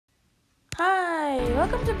Hi,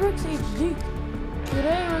 welcome to Brooks HD.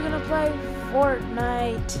 Today we're gonna play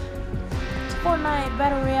Fortnite. Fortnite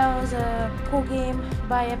Battle Royale is a cool game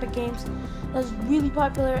by Epic Games that's really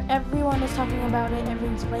popular. Everyone is talking about it,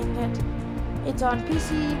 everyone's playing it. It's on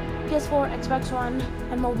PC, PS4, Xbox One,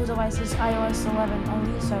 and mobile devices, iOS 11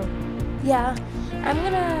 only. So yeah, I'm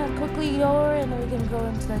gonna quickly go over and then we can go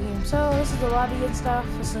into the game. So this is the lobby and stuff,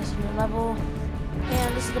 this is your level,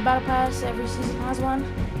 and this is the battle pass. Every season has one,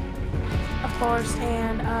 of course,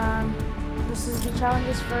 and this is the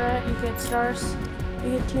challenges for it. You get stars,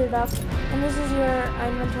 you get tiered up, and this is your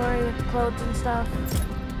inventory with clothes and stuff.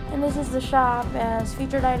 And this is the shop as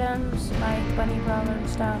featured items like bunny prowler and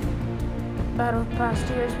stuff. Battle pass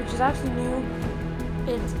tiers, which is actually new.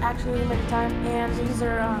 It's actually limited time, and these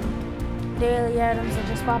are daily items that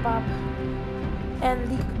just pop up.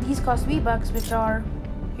 And these cost V-Bucks, which are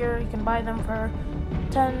here. You can buy them for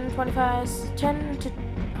 10, 25, 10 to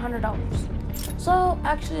 $100. So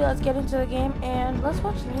actually, let's get into the game and let's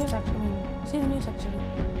watch the news. Actually, see the news actually.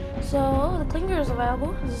 So the clinger is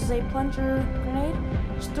available. This is a plunger grenade.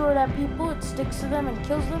 Just throw it at people. It sticks to them and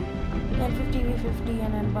kills them. And 50v50,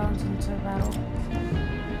 and then bounce into battle.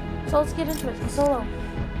 So let's get into it. Solo.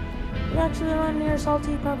 You actually land near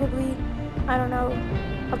salty, probably. I don't know.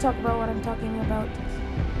 I'll talk about what I'm talking about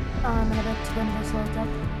in a bit when this loads up.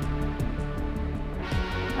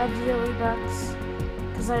 I have 0 V-Bucks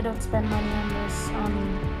because I don't spend money on this on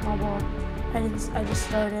mobile. I just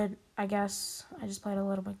started. I guess I just played a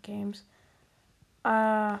little bit games.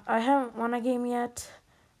 I haven't won a game yet,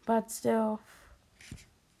 but still,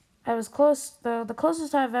 I was close. The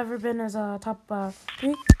closest I've ever been is top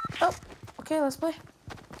 3. Oh, okay, let's play.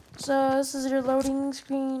 So this is your loading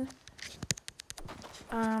screen.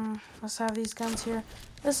 Let's have these guns here.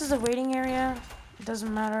 This is a waiting area. It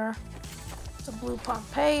doesn't matter. It's a blue pump.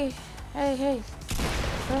 Hey,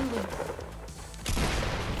 friendly.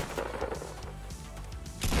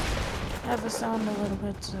 I have a sound a little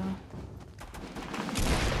bit, so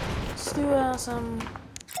let's do some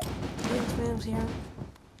dance moves here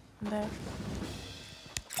and there.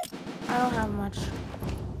 I don't have much.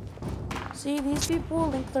 See, these people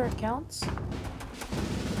link their accounts.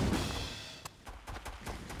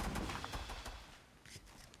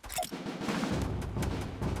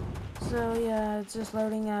 So yeah, it's just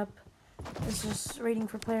loading up. It's just waiting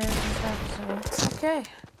for players and stuff. So okay.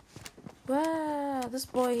 Wow, this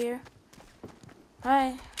boy here.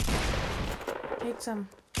 Hi. Take some.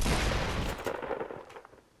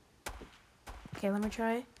 Okay, let me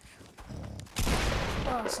try.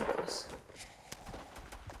 Oh, so close.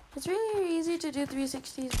 It's really easy to do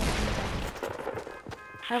 360s, but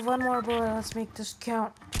I have one more bullet. Let's make this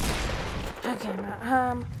count. Okay,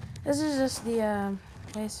 this is just the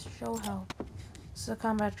place to show how. It's the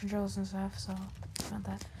combat controls and stuff, so not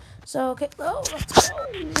that. So okay, oh, let's go.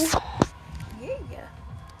 Yeah.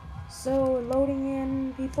 So we're loading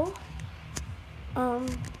in people.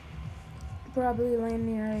 Probably land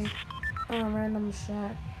near a random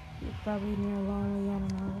shot. Probably near Lonely. I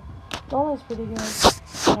don't know. Lonely's pretty good,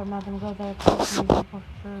 but I'm not gonna go there because people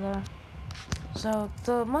for there. So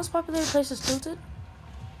the most popular place is Tilted.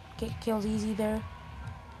 Get killed easy there.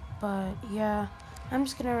 But yeah, I'm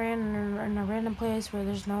just gonna run in a random place where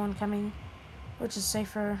there's no one coming, which is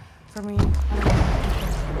safer for me.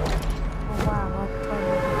 Oh wow,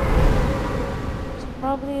 it's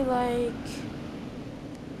probably like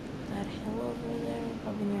that hill over there,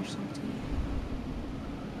 probably near Salty.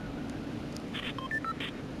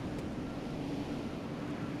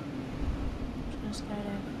 Just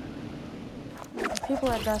skydive. People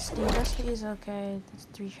at Dusty. Dusty is okay. There's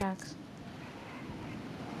 3 shacks.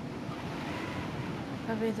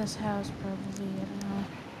 Probably this house, probably. I don't know.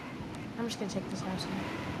 I'm just gonna take this house here.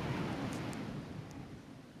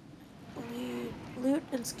 Loot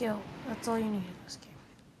and skill. That's all you need in this game.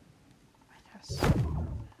 Yes.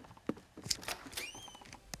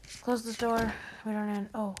 Close the door. We don't end.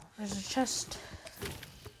 Oh, there's a chest.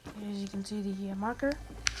 As you can see, the marker.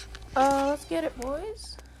 Let's get it,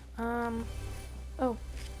 boys. Oh,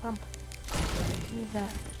 pump. Need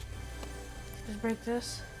that. Just break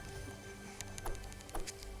this.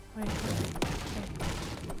 Wait. Okay.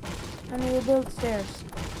 And we'll build stairs,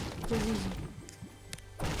 which is easy.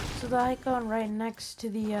 So the icon right next to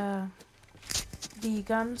the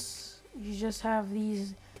guns, you just have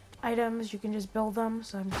these items. You can just build them.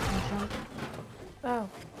 So I'm just gonna jump. Oh.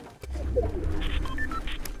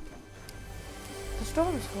 The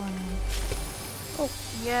storm is going on. Oh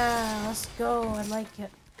yeah, let's go. I like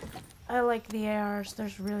it. I like the ARs.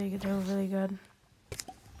 They're really good.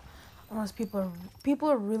 Unless people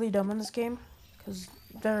are really dumb in this game, because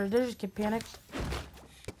they just get panicked.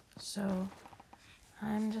 So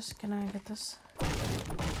I'm just gonna get this.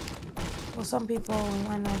 Well, some people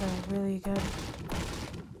I know they're really good.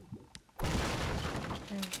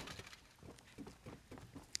 Okay.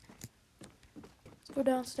 Let's go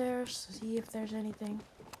downstairs, see if there's anything.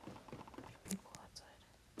 People outside.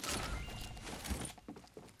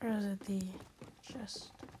 Or is it the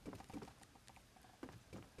chest?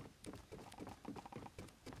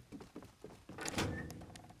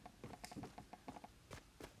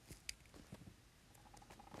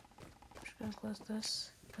 I'm just gonna close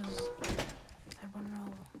this because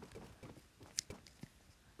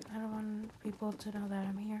I don't want people to know that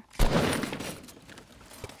I'm here.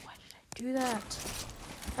 Why did I do that?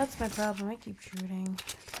 That's my problem. I keep shooting.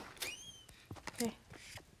 Okay.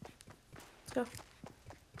 Let's go.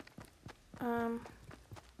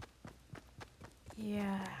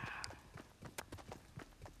 Yeah.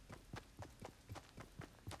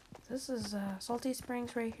 This is Salty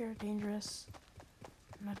Springs right here. Dangerous.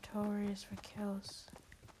 Notorious for kills.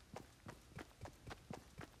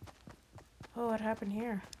 Oh, what happened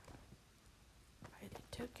here? Why they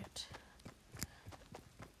took it.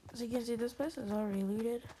 As you can see, this place is already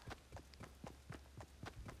looted.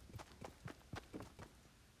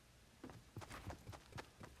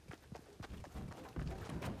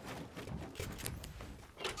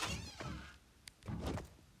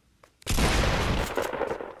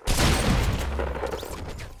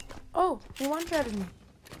 Oh, he one-shotted me.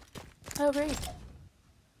 Oh, great.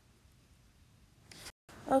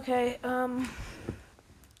 Okay,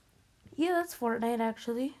 yeah, that's Fortnite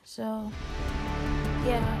actually. So,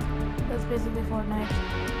 yeah, that's basically Fortnite.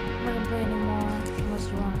 I'm not gonna play anymore unless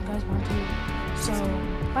you guys want to. So,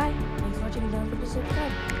 bye. Thanks for watching and don't forget to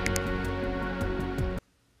subscribe.